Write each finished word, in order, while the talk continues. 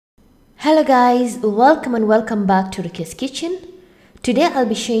Hello guys, welcome and welcome back to Rukias kitchen. Today I'll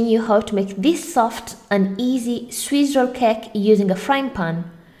be showing you how to make this soft and easy Swiss roll cake using a frying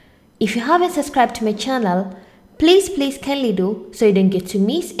pan. If you haven't subscribed to my channel, please kindly do so you don't get to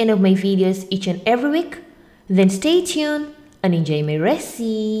miss any of my videos each and every week. Then stay tuned and enjoy my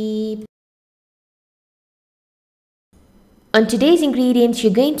recipe. On today's ingredients,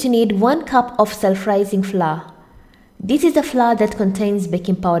 you're going to need 1 cup of self-rising flour. This is the flour that contains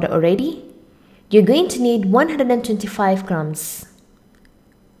baking powder already. You're going to need 125 grams.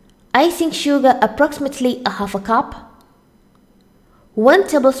 Icing sugar approximately a half a cup. 1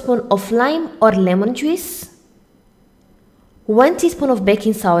 tablespoon of lime or lemon juice. 1 teaspoon of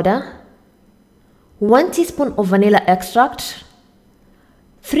baking soda. 1 teaspoon of vanilla extract.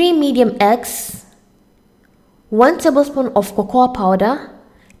 3 medium eggs. 1 tablespoon of cocoa powder.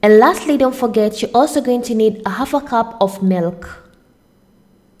 And lastly, don't forget, you're also going to need a half a cup of milk.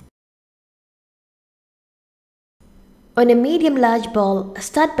 On a medium-large bowl,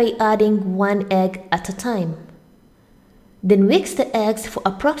 start by adding 1 egg at a time. Then mix the eggs for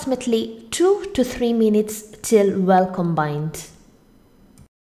approximately 2 to 3 minutes till well combined.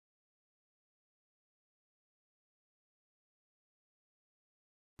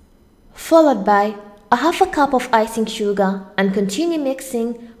 Followed by a half a cup of icing sugar and continue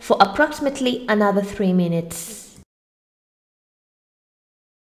mixing for approximately another 3 minutes.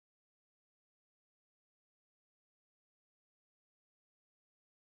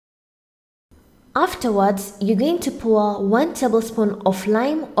 Afterwards, you're going to pour 1 tablespoon of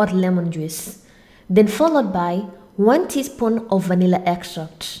lime or lemon juice, then followed by 1 teaspoon of vanilla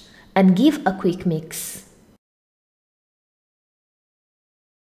extract and give a quick mix.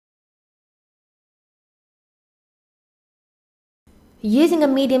 Using a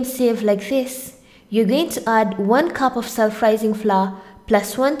medium sieve like this, you're going to add 1 cup of self-rising flour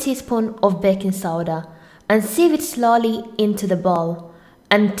plus 1 teaspoon of baking soda and sieve it slowly into the bowl.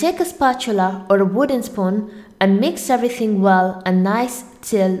 And take a spatula or a wooden spoon and mix everything well and nice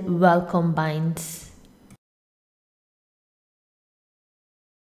till well combined.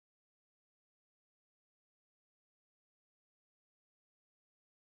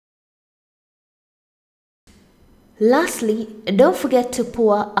 Lastly, don't forget to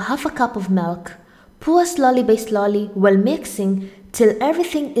pour a half a cup of milk. Pour slowly by slowly while mixing till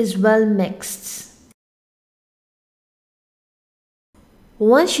everything is well mixed.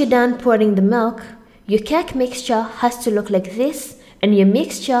 Once you're done pouring the milk, your cake mixture has to look like this and your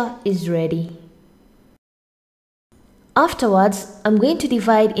mixture is ready. Afterwards, I'm going to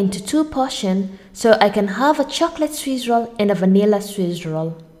divide into 2 portions so I can have a chocolate Swiss roll and a vanilla Swiss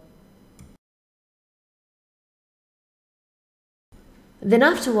roll. Then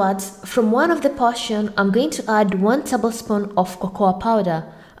afterwards, from one of the portions, I'm going to add 1 tablespoon of cocoa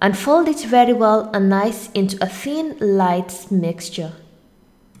powder and fold it very well and nice into a thin, light mixture.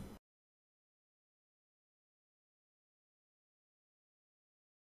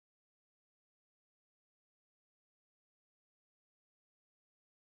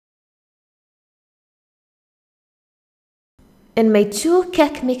 And my 2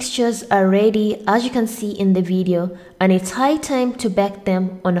 cake mixtures are ready, as you can see in the video, and it's high time to bake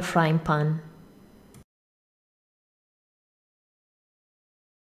them on a frying pan.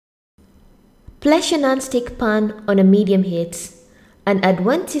 Place your non-stick pan on a medium heat and add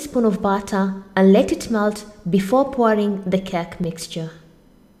 1 teaspoon of butter and let it melt before pouring the cake mixture.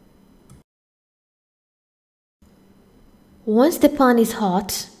 Once the pan is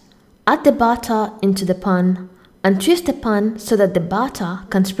hot, add the butter into the pan and twist the pan so that the butter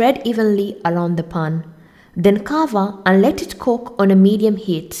can spread evenly around the pan. Then cover and let it cook on a medium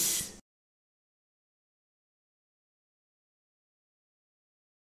heat.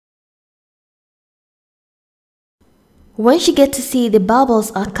 Once you get to see the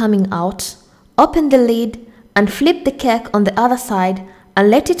bubbles are coming out, open the lid and flip the cake on the other side and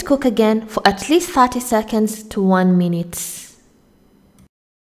let it cook again for at least 30 seconds to 1 minute.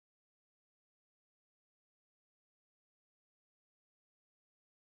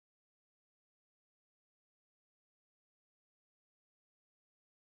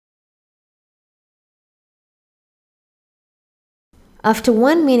 After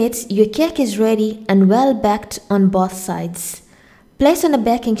 1 minute, your cake is ready and well baked on both sides. Place on a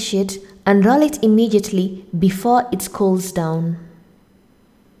baking sheet and roll it immediately before it cools down.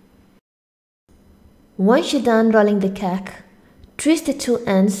 Once you're done rolling the cake, twist the 2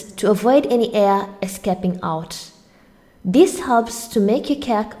 ends to avoid any air escaping out. This helps to make your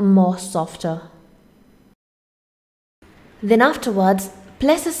cake more softer. Then afterwards,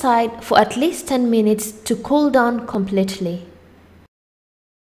 place aside for at least 10 minutes to cool down completely.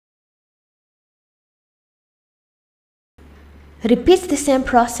 Repeat the same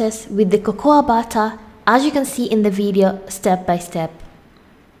process with the cocoa butter as you can see in the video step by step.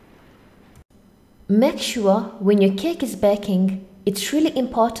 Make sure when your cake is baking, it's really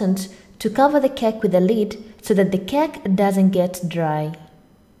important to cover the cake with a lid so that the cake doesn't get dry.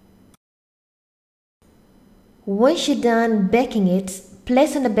 Once you're done baking it,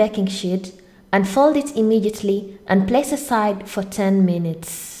 place on a baking sheet, unfold it immediately and place aside for 10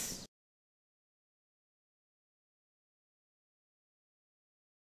 minutes.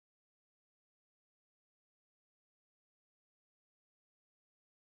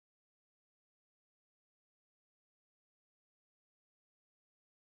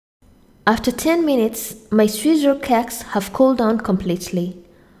 After 10 minutes, my Swissroll cakes have cooled down completely.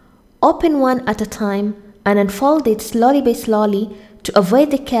 Open one at a time and unfold it slowly by slowly to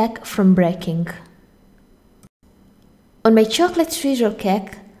avoid the cake from breaking. On my chocolate Swissroll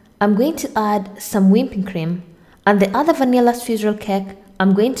cake, I'm going to add some whipping cream, and the other vanilla Swissroll cake,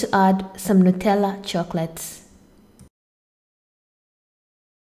 I'm going to add some Nutella chocolates.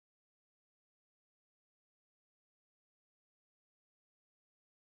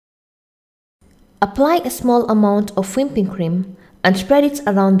 Apply a small amount of whipping cream and spread it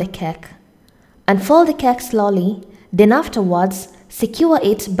around the cake. Unfold the cake slowly, then afterwards secure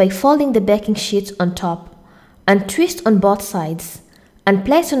it by folding the baking sheet on top and twist on both sides and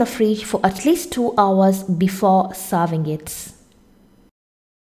place on the fridge for at least 2 hours before serving it.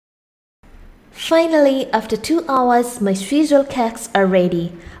 Finally, after 2 hours, my Swissroll cakes are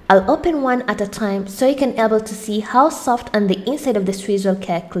ready. I'll open one at a time so you can be able to see how soft and the inside of the Swissroll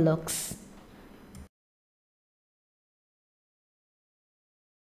cake looks.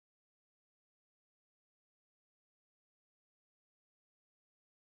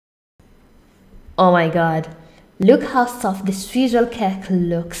 Oh my god, look how soft the Swissroll cake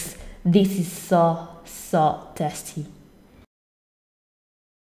looks. This is so tasty.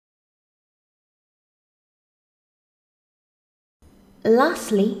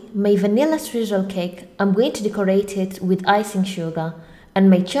 Lastly, my vanilla Swissroll cake, I'm going to decorate it with icing sugar, and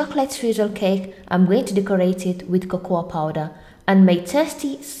my chocolate Swissroll cake, I'm going to decorate it with cocoa powder, and my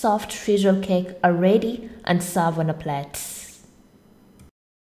tasty soft Swissroll cake are ready and served on a plate.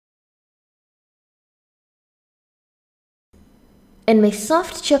 And my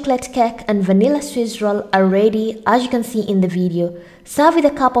soft chocolate cake and vanilla Swissroll are ready as you can see in the video. Serve with a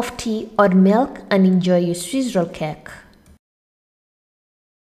cup of tea or milk and enjoy your Swissroll cake.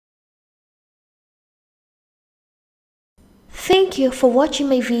 Thank you for watching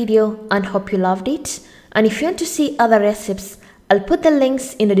my video and hope you loved it. And if you want to see other recipes, I'll put the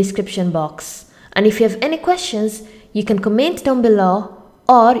links in the description box. And if you have any questions, you can comment down below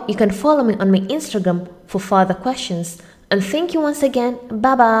or you can follow me on my Instagram for further questions. And thank you once again.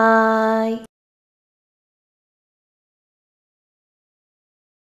 Bye bye.